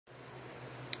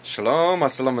Shalom,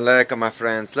 assalamu alaikum, my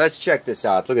friends. Let's check this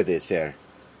out. Look at this here.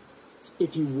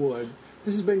 If you would,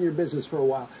 this has been your business for a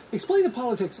while. Explain the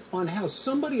politics on how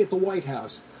somebody at the White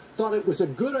House thought it was a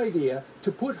good idea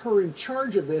to put her in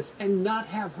charge of this and not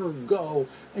have her go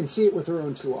and see it with her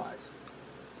own two eyes.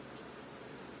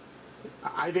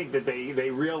 I think that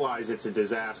they realize it's a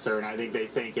disaster, and I think they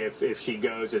think if she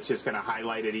goes, it's just going to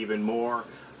highlight it even more.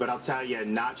 But I'll tell you,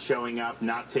 not showing up,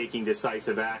 not taking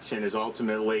decisive action is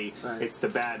ultimately, it's the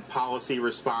bad policy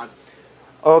response.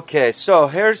 Okay, so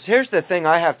here's the thing.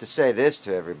 I have to say this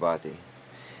to everybody.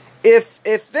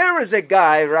 If there was a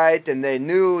guy, right, and they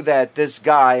knew that this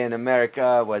guy in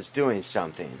America was doing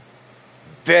something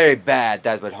very bad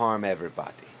that would harm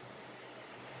everybody,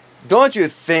 don't you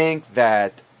think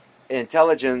that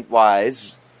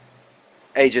intelligent-wise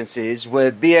agencies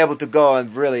would be able to go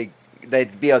and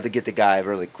they'd be able to get the guy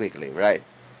really quickly, right?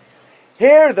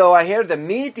 Here, though, I hear the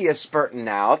media spurting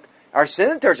out. Our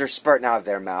senators are spurting out of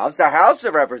their mouths. Our House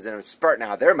of Representatives spurting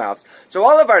out of their mouths. So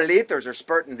all of our leaders are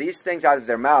spurting these things out of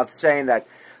their mouths, saying that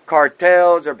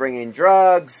cartels are bringing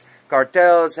drugs,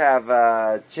 cartels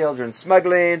have children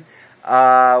smuggling,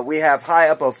 we have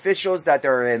high-up officials that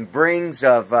are in brings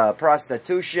of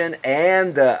prostitution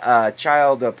and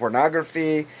child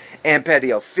pornography and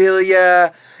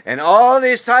pedophilia, and all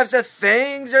these types of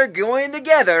things are going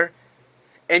together,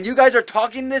 and you guys are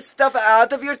talking this stuff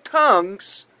out of your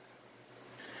tongues.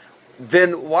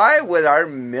 Then why would our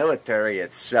military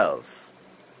itself,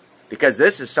 because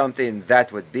this is something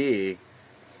that would be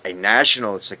a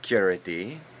national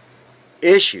security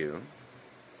issue,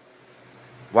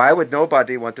 why would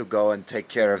nobody want to go and take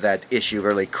care of that issue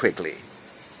really quickly?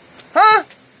 Huh?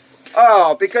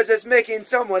 Oh, because it's making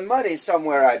someone money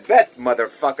somewhere, I bet,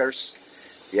 motherfuckers.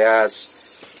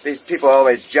 Yes, these people are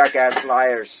always jackass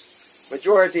liars.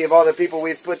 Majority of all the people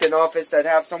we've put in office that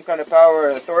have some kind of power or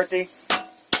authority,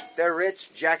 they're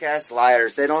rich jackass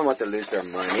liars. They don't want to lose their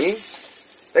money.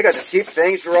 They got to keep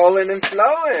things rolling and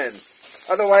flowing.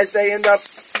 Otherwise, they end up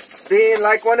being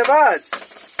like one of us.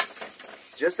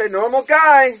 Just a normal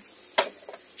guy,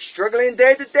 struggling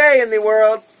day to day in the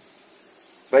world.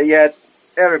 But yet,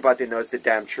 everybody knows the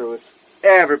damn truth.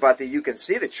 Everybody, you can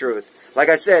see the truth. Like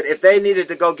I said, if they needed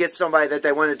to go get somebody that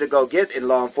they wanted to go get in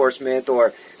law enforcement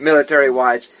or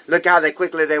military-wise, look how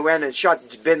quickly they went and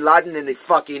shot Bin Laden in the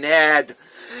fucking head.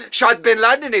 Shot Bin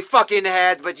Laden in the fucking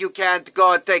head, but you can't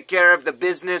go and take care of the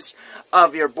business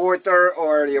of your border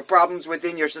or your problems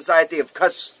within your society of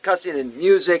cussing and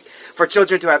music for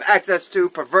children to have access to,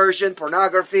 perversion,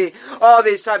 pornography, all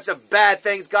these types of bad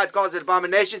things God calls an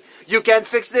abomination. You can't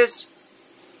fix this?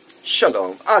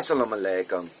 Shalom. Assalamu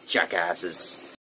alaikum, jackasses.